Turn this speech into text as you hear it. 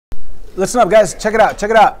listen up, guys. Check it out.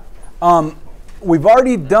 Check it out. We've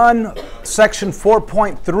already done section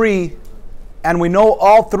 4.3, and we know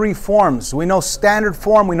all three forms. We know standard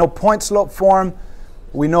form, we know point slope form,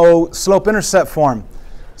 we know slope intercept form.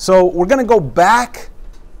 So we're going to go back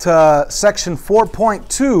to section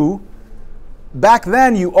 4.2. Back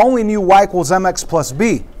then, you only knew y equals mx plus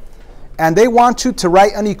b. And they want you to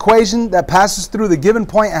write an equation that passes through the given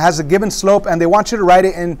point and has a given slope, and they want you to write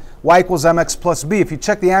it in y equals mx plus b. If you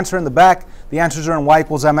check the answer in the back, the answers are in y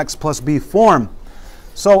equals mx plus b form.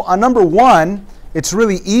 So on number 1, it's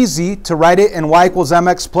really easy to write it in y equals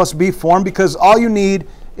mx plus b form because all you need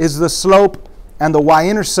is the slope and the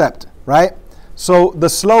y-intercept, right? So the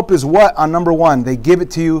slope is what on number 1? They give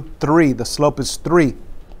it to you 3. The slope is 3.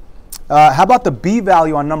 How about the b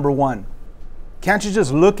value on number 1? Can't you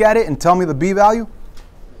just look at it and tell me the b value?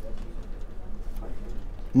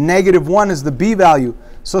 -1 is the b value.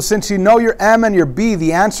 So since you know your m and your b,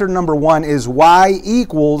 the answer number 1 is y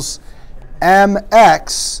equals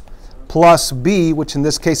mx plus b, which in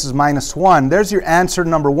this case is -1. There's your answer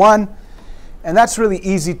number 1, and that's really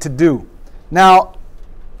easy to do. Now,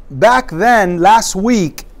 back then, last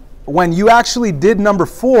week, when you actually did number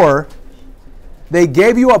 4, they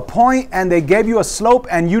gave you a point and they gave you a slope,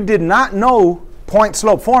 and you did not know point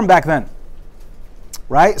slope form back then,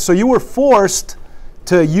 right? So you were forced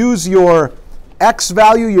to use your x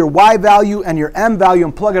value, your y value, and your m value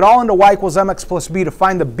and plug it all into y equals mx plus b to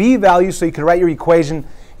find the b value so you could write your equation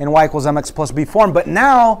in y equals mx plus b form. But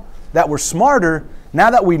now that we're smarter, now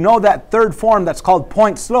that we know that third form that's called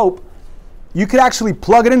point slope, you could actually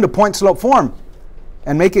plug it into point slope form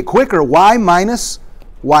and make it quicker. Y minus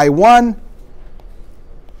y1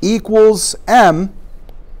 equals m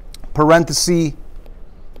parenthesis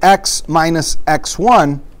x minus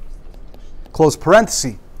x1 close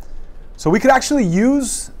parenthesis. So we could actually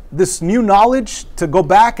use this new knowledge to go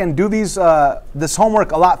back and do these this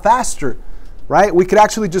homework a lot faster, right? We could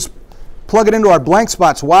actually just plug it into our blank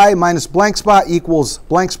spots. Y minus blank spot equals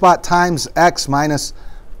blank spot times x minus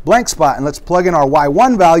blank spot. And let's plug in our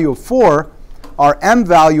y1 value of 4, our m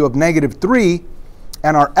value of -3,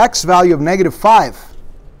 and our x value of -5.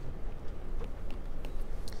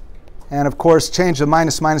 And of course, change the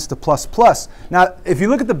minus to plus. Now, if you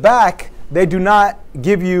look at the back, they do not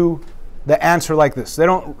give you the answer like this. They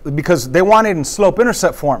don't, because they want it in slope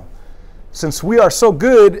intercept form. Since we are so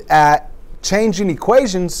good at changing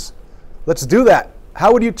equations, let's do that.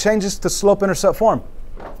 How would you change this to slope intercept form?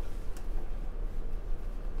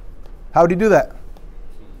 How would you do that?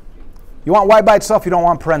 You want y by itself, you don't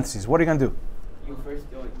want parentheses. What are you going to do? You first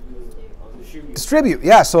distribute. Distribute,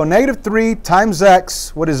 yeah. So -3 times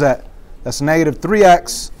x, what is that? That's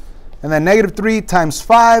 -3x. And then -3 times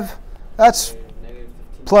 5, that's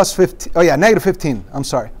plus 15. Oh yeah, -15. I'm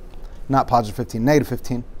sorry. Not positive 15,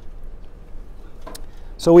 -15.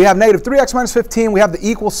 So we have -3x minus 15. We have the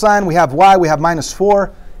equal sign. We have y. We have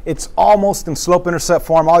 -4. It's almost in slope intercept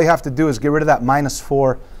form. All you have to do is get rid of that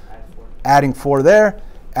 -4. Adding 4 there.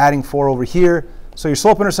 Adding 4 over here. So your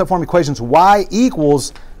slope intercept form equations, y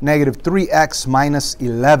equals -3x minus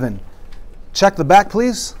 11. Check the back,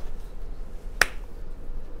 please.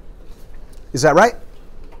 Is that right?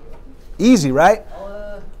 Easy, right?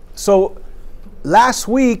 So last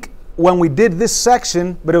week when we did this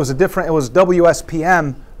section, but it was it was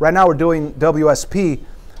WSPM. Right now we're doing WSP.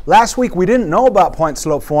 Last week we didn't know about point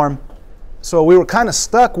slope form, so we were kind of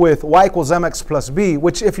stuck with y equals mx plus b,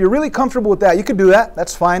 which if you're really comfortable with that, you could do that.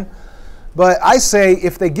 That's fine. But I say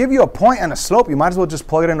if they give you a point and a slope, you might as well just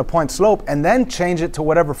plug it into point slope and then change it to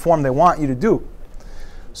whatever form they want you to do.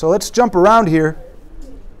 So let's jump around here.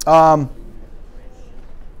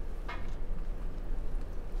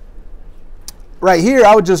 Right here,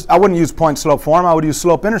 I wouldn't use point slope form. I would use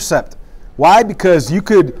slope intercept. Why? Because you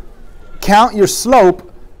could count your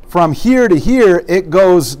slope from here to here. It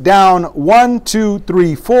goes down 1, 2,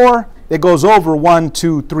 3, 4. It goes over 1,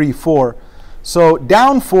 2, 3, 4. So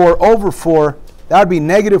down 4 over 4, that would be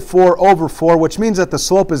 -4 over 4, which means that the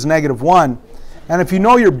slope is -1. And if you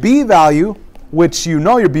know your b value, which you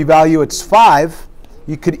know your b value, it's 5,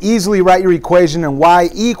 you could easily write your equation in y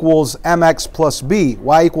equals mx plus b.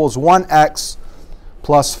 Y equals 1x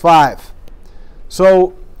plus 5.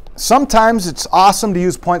 So sometimes it's awesome to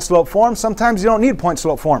use point slope form. Sometimes you don't need point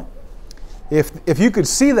slope form. If you could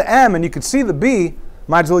see the m and you could see the b,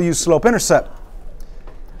 might as well use slope intercept.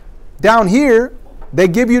 Down here, they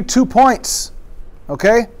give you 2 points,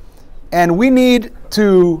 okay? And we need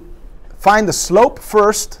to find the slope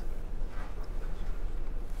first.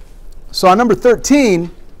 So on number 13,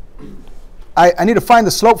 I need to find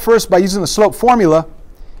the slope first by using the slope formula.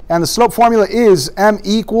 And the slope formula is m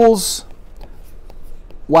equals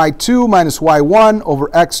y2 minus y1 over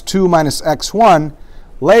x2 minus x1.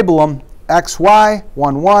 Label them xy,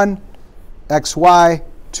 1, 1, xy,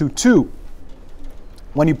 2, 2.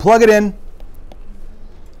 When you plug it in,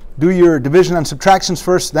 do your division and subtractions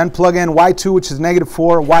first, then plug in y2, which is negative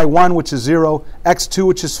 4, y1, which is 0, x2,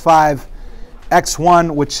 which is 5,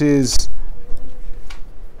 x1, which is...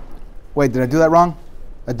 Wait, did I do that wrong?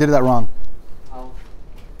 I did that wrong.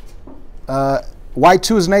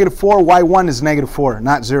 Y2 is negative 4, y1 is negative 4,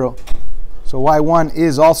 not 0. So y1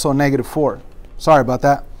 is also negative 4. Sorry about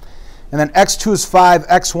that. And then x2 is 5,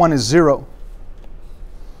 x1 is 0.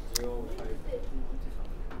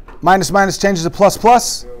 Minus minus changes to plus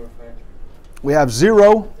plus. We have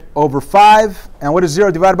 0 over 5. And what is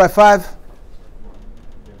 0 divided by 5?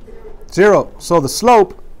 0. So the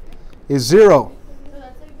slope is 0.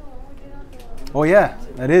 Oh yeah,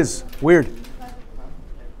 that is weird.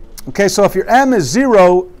 Okay, so if your m is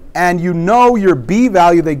 0 and you know your b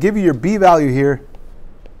value, they give you your b value here,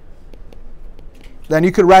 then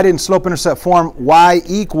you could write it in slope-intercept form, y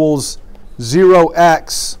equals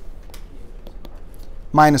 0x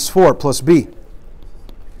minus 4 plus b,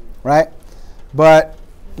 right? But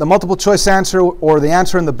the multiple choice answer or the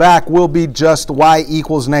answer in the back will be just y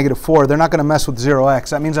equals negative 4. They're not going to mess with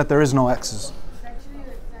 0x. That means that there is no x's.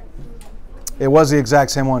 It was the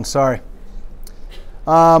exact same one, sorry.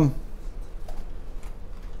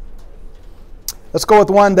 Let's go with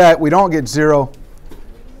one that we don't get 0.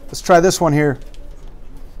 Let's try this one here.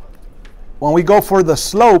 When we go for the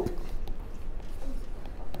slope,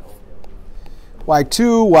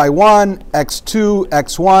 y2, y1, x2,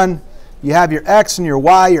 x1, you have your x and your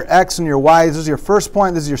y, your x and your y. This is your first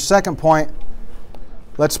point, this is your second point.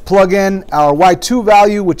 Let's plug in our y2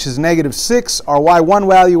 value, which is negative 6, our y1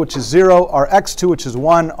 value, which is 0, our x2, which is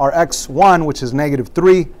 1, our x1, which is negative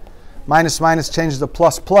 3. Minus minus changes to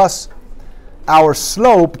plus plus. Our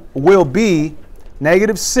slope will be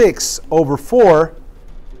negative 6 over 4.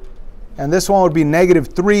 And this one would be negative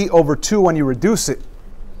 3 over 2 when you reduce it.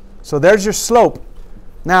 So there's your slope.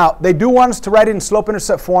 Now, they do want us to write it in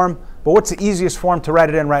slope-intercept form, but what's the easiest form to write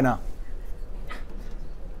it in right now?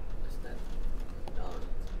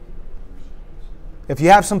 If you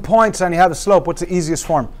have some points and you have a slope, what's the easiest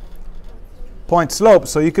form? Point slope.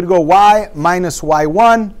 So you could go y minus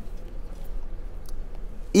y1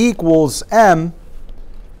 equals m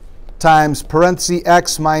times parenthesis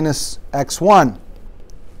x minus x1.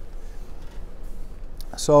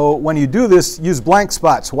 So when you do this, use blank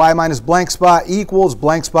spots. Y minus blank spot equals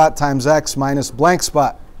blank spot times x minus blank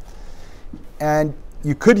spot. And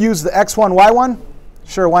you could use the x1, y1.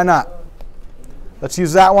 Sure, why not? Let's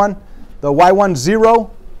use that one. The y1,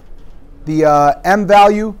 0. The m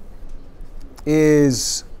value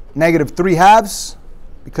is negative 3/2.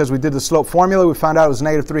 Because we did the slope formula, we found out it was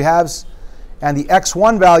negative 3/2. And the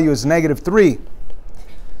x1 value is negative 3.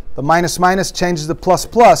 The minus minus changes to plus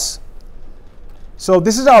plus. So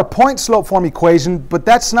this is our point slope form equation, but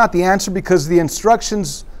that's not the answer because the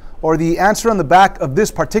instructions or the answer on the back of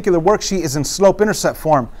this particular worksheet is in slope-intercept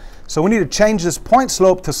form. So we need to change this point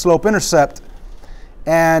slope to slope-intercept.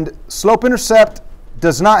 And slope-intercept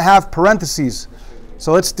does not have parentheses.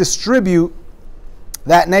 So let's distribute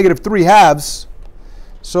that negative 3/2.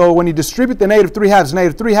 So when you distribute the negative 3/2,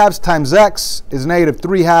 negative 3/2 times x is negative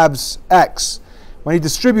 3/2 x. When you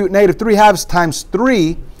distribute negative 3/2 times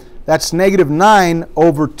 3, that's negative 9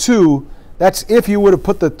 over 2. That's if you would have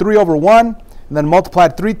put the 3 over 1 and then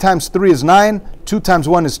multiplied 3 times 3 is 9, 2 times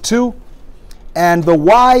 1 is 2. And the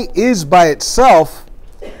y is by itself,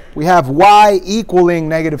 we have y equaling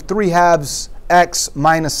negative 3/2 x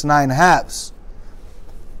minus 9/2.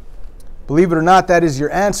 Believe it or not, that is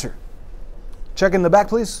your answer. Check in the back,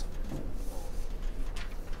 please.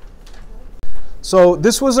 So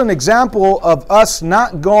this was an example of us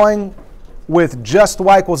not going with just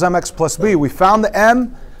y equals mx plus b. We found the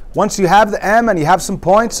m. Once you have the m and you have some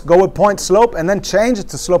points, go with point slope and then change it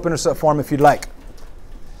to slope-intercept form if you'd like.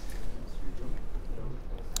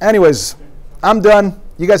 Anyways, I'm done.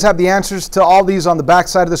 You guys have the answers to all these on the back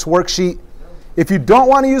side of this worksheet. If you don't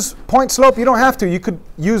want to use point slope, you don't have to. You could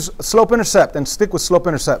use slope-intercept and stick with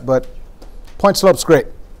slope-intercept, but point slope's great.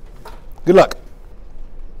 Good luck.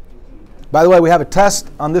 By the way, we have a test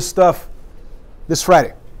on this stuff this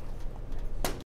Friday.